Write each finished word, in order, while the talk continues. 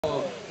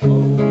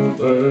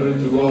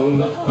over to Old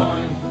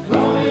LaPointe,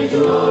 rowing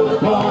to Old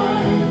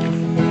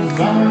LaPointe.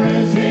 Summer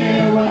is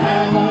here, we'll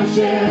have our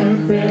share,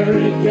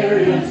 ferry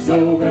carry us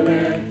over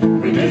there.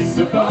 We miss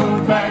the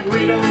boat back,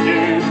 we don't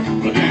care,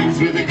 we'll dance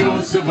with the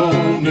ghosts of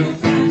old new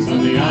friends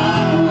on the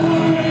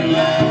island.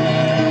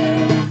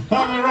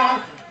 On the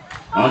rock,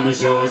 on the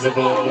shores of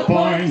Old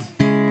LaPointe,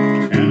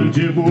 and a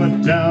jib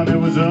went down, it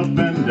was up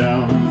and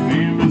down,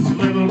 famous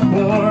little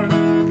port.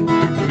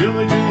 A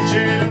village in the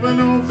shade of an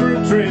old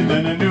fur tree,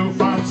 then a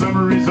newfound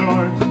summer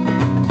resort.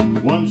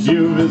 Once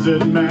you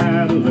visit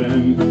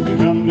Madeline, you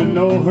come to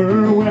know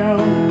her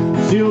well.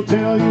 She'll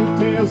tell you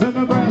tales of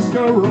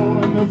Nebraska Row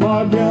and the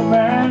vaudeville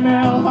man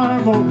El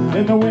Harvo.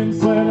 In the wind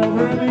sled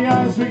over the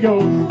ice we go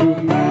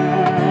to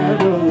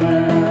Madeline.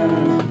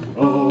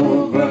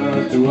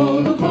 Over to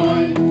Old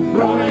LaPointe,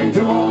 rowing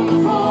to Old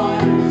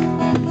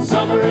LaPointe.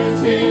 Summer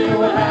is here,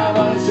 we'll have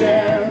our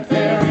share,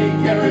 ferry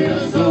carry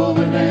us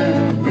over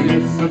there. We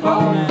miss the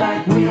boat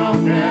back, we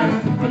don't care,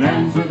 we'll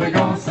dance with the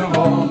ghosts of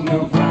old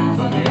new friends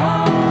on the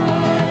island.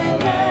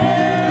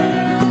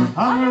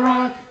 On the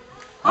rock,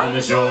 on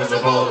the shores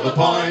of Old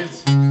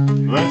LaPointe,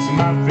 let's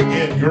not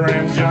forget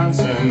Graham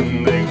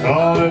Johnson, they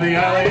call her the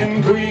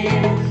Island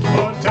Queen.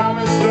 Oh,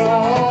 Thomas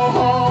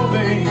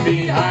Spaulding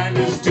behind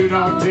his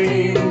two-dog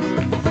team.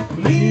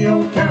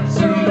 Leo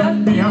Capser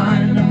left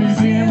behind a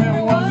museum,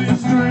 it was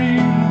his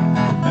dream.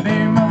 The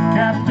name of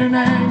Captain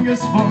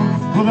Angus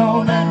floats,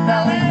 although that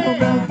valley who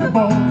built the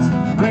boats,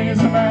 raise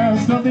the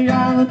mast of the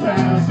island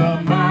past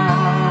of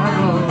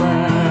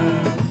Madeline.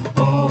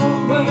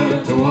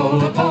 Over to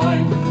Old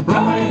LaPointe,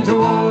 rowing to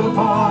Old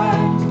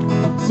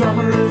LaPointe.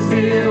 Summer is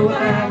here, we'll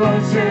have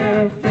our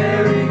share,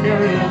 ferry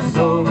carry us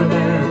over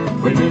there.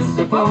 We miss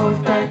the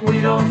boat back,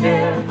 we don't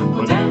care,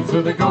 we'll dance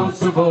with the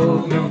ghosts of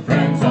old new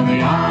friends on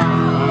the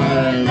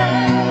island.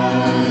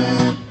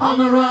 On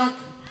the rock,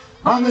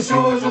 on the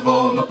shores of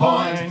Old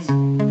LaPointe.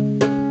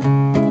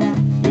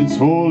 It's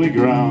holy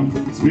ground,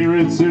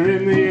 spirits are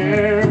in the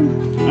air.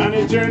 On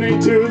a journey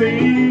to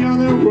the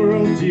other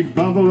world, Chief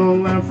Buffalo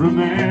left from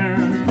there.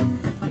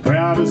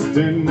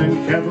 Protestant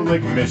and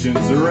Catholic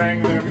missions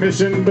rang their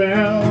mission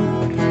bell.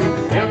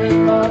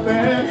 Heaven thought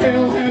that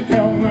hell had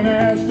come when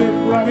asked if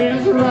blood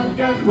is run,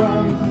 got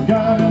run.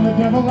 God and the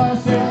devil are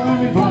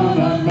sailing in blood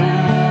on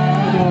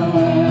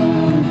Madeline.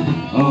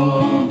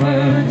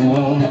 Over to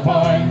Old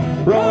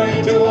LaPointe,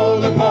 rowing to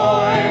Old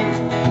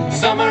LaPointe.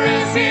 Summer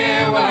is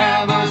here, we'll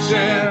have our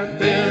share,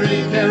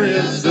 ferry carry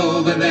us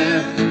over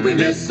there. We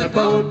miss the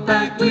boat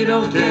back, we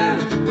don't care,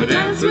 we'll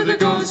dance with the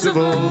ghosts of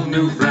old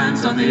new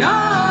friends on the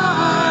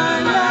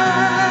island.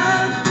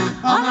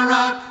 On the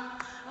rock,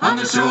 on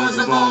the shores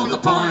of Old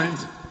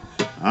LaPointe.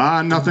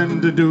 Nothing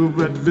to do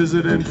but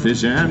visit and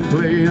fish and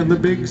play in the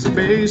big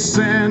space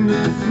sand.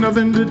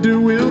 Nothing to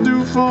do will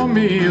do for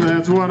me,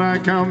 that's what I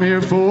come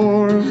here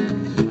for.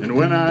 And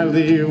when I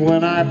leave,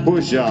 when I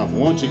push off,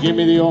 won't you give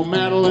me the old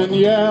Madeline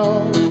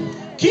yell?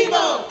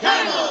 Chemo,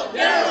 Kimo,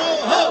 Darrow,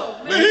 Ho,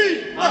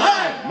 Mahi,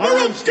 Mahai,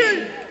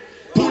 Marumski.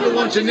 Poodle,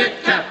 won't you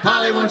knit cap,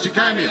 Polly, won't you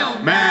kind me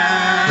on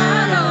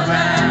Madeline.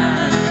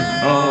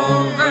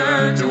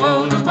 Over to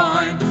Old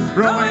LaPointe,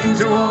 rowing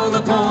to Old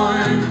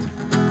LaPointe.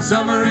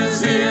 Summer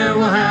is here,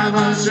 we'll have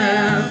our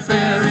share,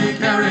 ferry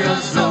carry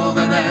us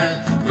over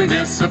there. We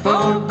miss the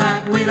boat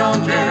back, we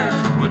don't care,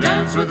 we'll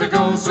dance with the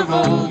ghosts of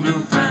old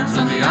new friends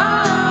on the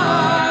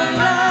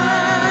island.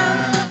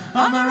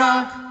 On the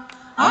rock,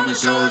 on the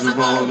shores of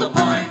Old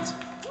LaPointe.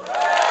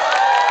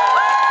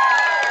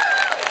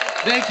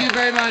 Thank you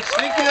very much.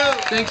 Thank you.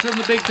 Thanks from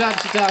the Big Top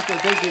Chautauqua.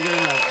 Thank you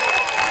very much.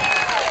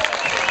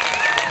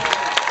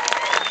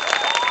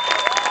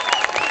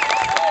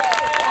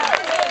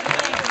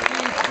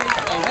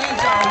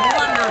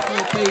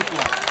 People.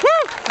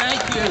 Woo!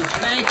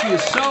 Thank you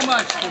so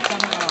much for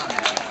coming on.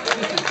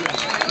 This is good.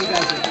 You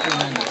guys are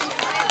tremendous.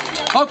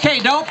 Okay,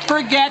 don't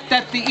forget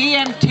that the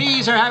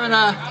EMTs are having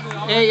a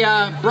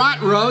brat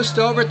roast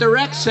over at the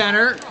rec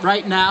center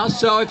right now.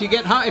 So if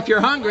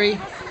you're hungry,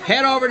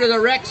 head over to the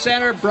rec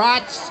center.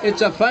 Brats,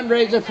 it's a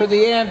fundraiser for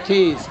the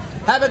EMTs.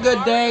 Have a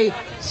good day.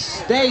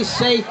 Stay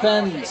safe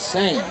and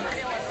sane.